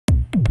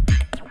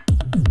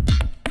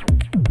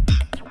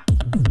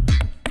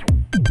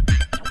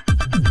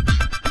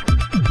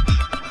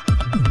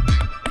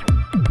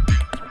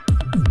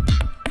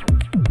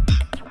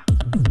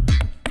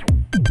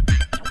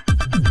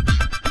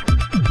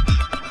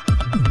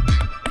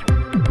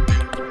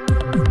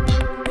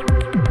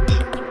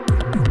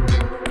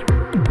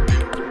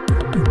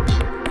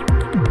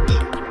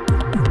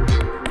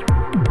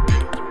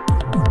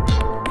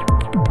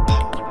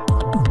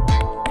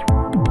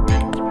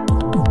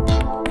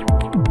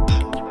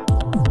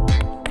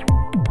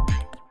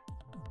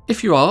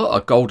If you are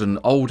a golden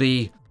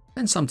oldie,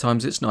 then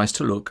sometimes it's nice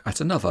to look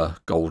at another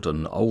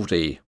golden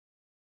oldie.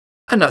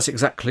 And that's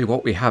exactly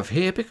what we have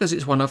here because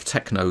it's one of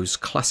Tekno's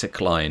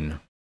classic line.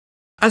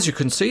 As you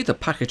can see, the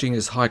packaging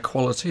is high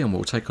quality and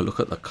we'll take a look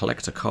at the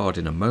collector card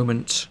in a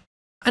moment.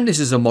 And this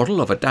is a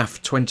model of a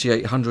DAF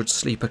 2800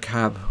 sleeper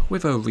cab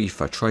with a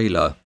reefer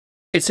trailer.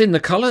 It's in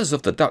the colours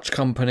of the Dutch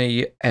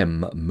company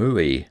Reefer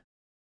Mooy.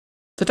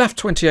 The DAF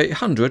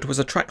 2800 was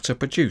a tractor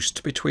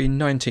produced between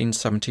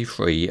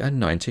 1973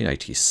 and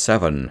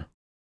 1987.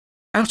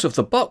 Out of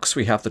the box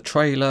we have the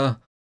trailer,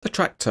 the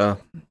tractor,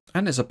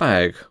 and there's a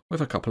bag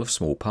with a couple of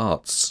small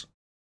parts.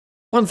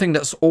 One thing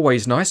that's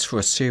always nice for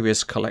a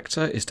serious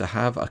collector is to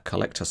have a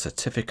collector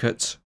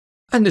certificate,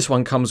 and this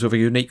one comes with a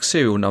unique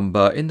serial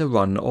number in the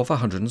run of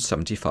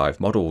 175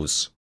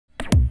 models.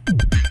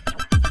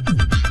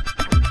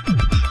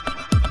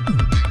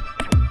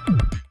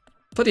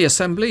 For the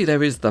assembly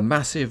there is the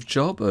massive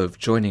job of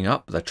joining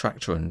up the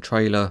tractor and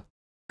trailer,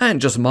 and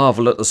just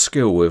marvel at the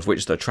skill with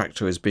which the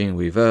tractor is being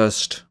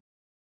reversed,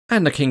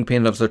 and the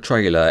kingpin of the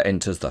trailer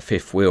enters the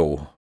fifth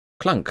wheel.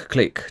 Clunk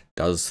click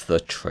does the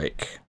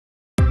trick.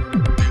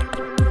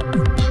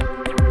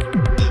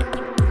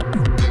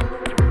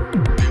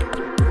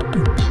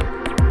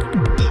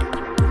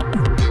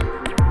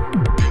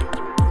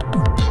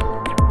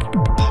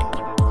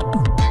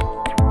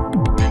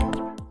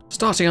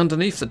 Starting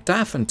underneath the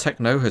DAF, and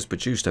Tekno has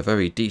produced a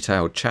very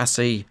detailed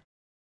chassis.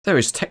 There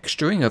is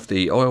texturing of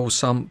the oil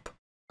sump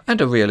and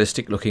a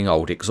realistic looking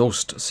old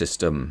exhaust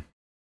system.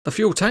 The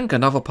fuel tank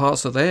and other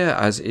parts are there,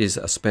 as is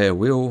a spare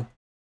wheel,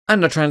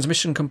 and the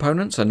transmission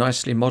components are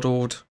nicely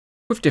modelled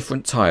with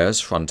different tyres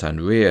front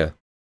and rear.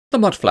 The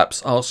mud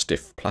flaps are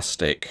stiff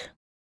plastic.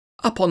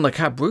 Up on the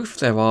cab roof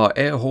there are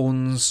air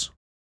horns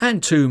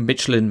and two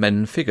Michelin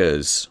Men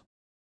figures.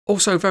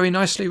 Also very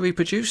nicely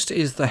reproduced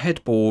is the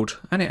headboard,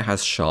 and it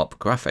has sharp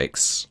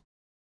graphics.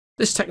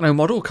 This Tekno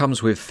model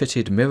comes with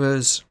fitted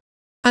mirrors,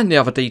 and the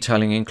other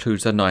detailing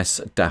includes a nice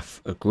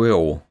DAF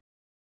grille.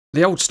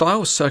 The old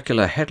style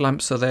circular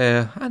headlamps are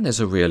there, and there's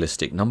a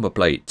realistic number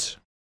plate.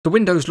 The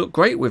windows look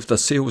great with the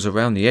seals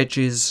around the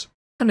edges,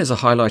 and there's a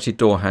highlighted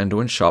door handle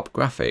and sharp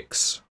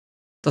graphics.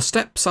 The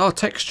steps are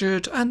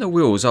textured and the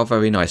wheels are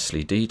very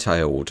nicely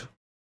detailed.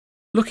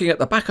 Looking at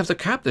the back of the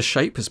cab, the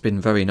shape has been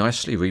very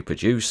nicely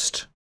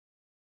reproduced.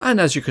 And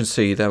as you can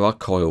see, there are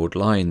coiled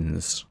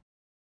lines.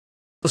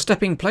 The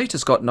stepping plate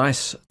has got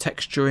nice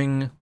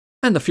texturing,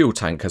 and the fuel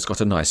tank has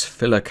got a nice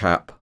filler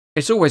cap.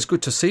 It's always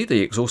good to see the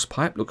exhaust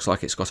pipe looks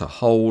like it's got a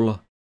hole,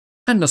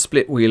 and the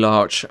split wheel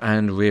arch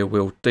and rear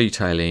wheel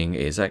detailing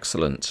is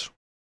excellent.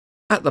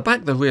 At the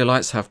back the rear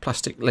lights have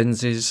plastic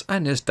lenses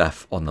and there's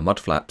DAF on the mud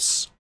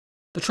flaps.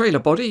 The trailer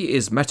body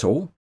is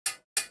metal,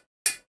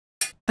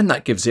 and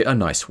that gives it a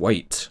nice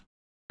weight.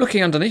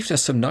 Looking underneath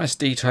there's some nice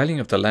detailing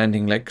of the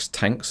landing legs,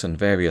 tanks and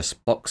various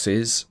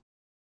boxes,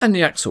 and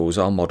the axles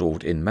are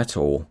modelled in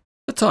metal.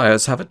 The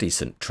tyres have a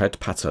decent tread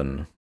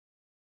pattern.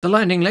 The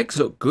landing legs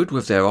look good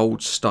with their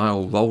old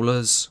style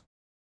rollers,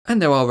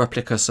 and there are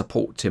replica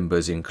support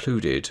timbers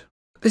included.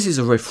 This is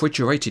a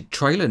refrigerated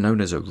trailer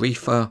known as a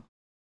reefer,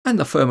 and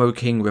the Thermo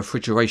King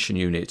refrigeration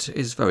unit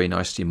is very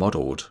nicely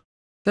modelled.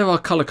 There are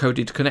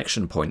colour-coded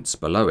connection points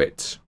below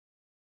it.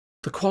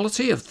 The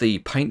quality of the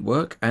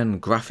paintwork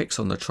and graphics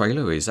on the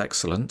trailer is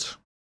excellent.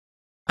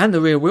 And the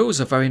rear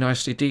wheels are very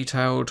nicely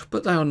detailed,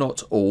 but they are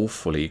not all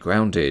fully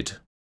grounded.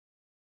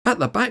 At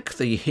the back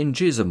the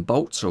hinges and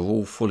bolts are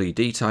all fully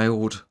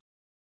detailed,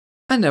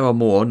 and there are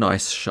more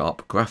nice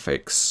sharp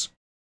graphics.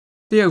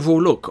 The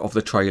overall look of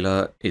the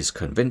trailer is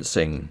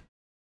convincing.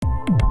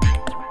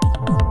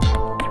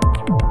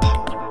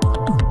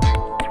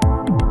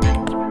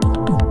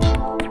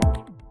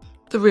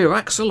 The rear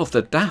axle of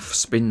the DAF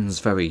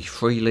spins very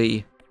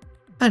freely,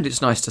 and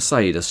it's nice to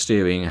say the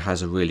steering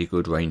has a really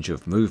good range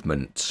of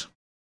movement.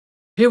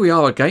 Here we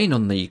are again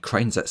on the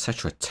Cranes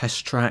etc.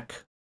 test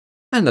track,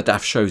 and the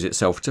DAF shows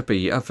itself to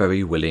be a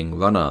very willing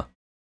runner.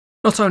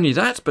 Not only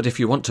that, but if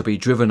you want to be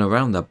driven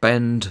around the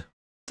bend,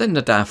 then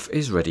the DAF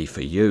is ready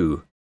for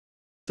you.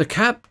 The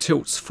cab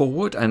tilts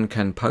forward and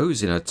can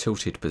pose in a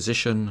tilted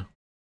position.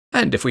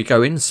 And if we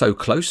go in so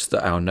close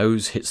that our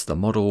nose hits the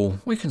model,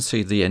 we can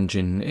see the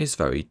engine is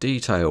very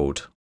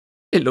detailed.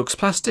 It looks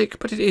plastic,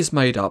 but it is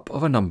made up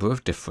of a number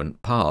of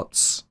different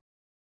parts.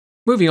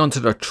 Moving on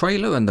to the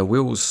trailer, and the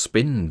wheels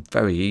spin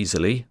very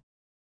easily.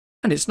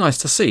 And it's nice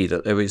to see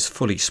that there is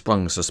fully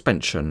sprung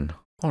suspension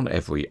on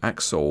every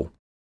axle.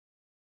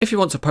 If you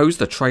want to pose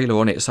the trailer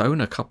on its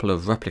own, a couple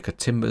of replica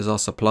timbers are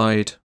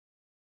supplied.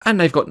 And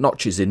they've got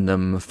notches in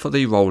them for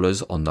the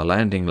rollers on the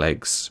landing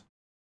legs.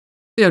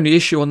 The only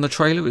issue on the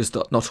trailer is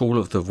that not all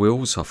of the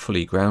wheels are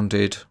fully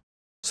grounded,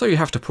 so you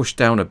have to push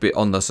down a bit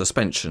on the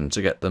suspension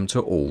to get them to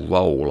all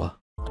roll.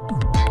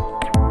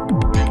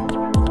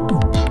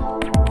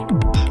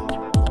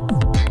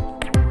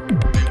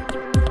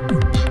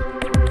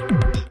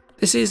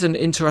 This is an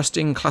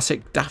interesting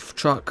classic DAF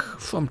truck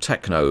from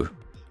Tekno.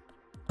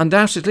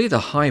 Undoubtedly the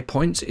high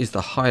point is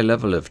the high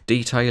level of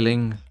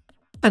detailing,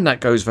 and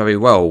that goes very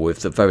well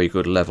with the very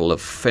good level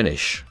of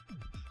finish.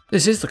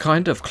 This is the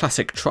kind of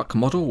classic truck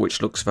model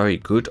which looks very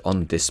good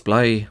on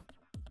display.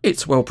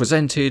 It's well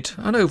presented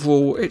and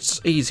overall it's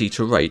easy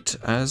to rate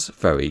as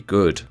very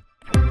good.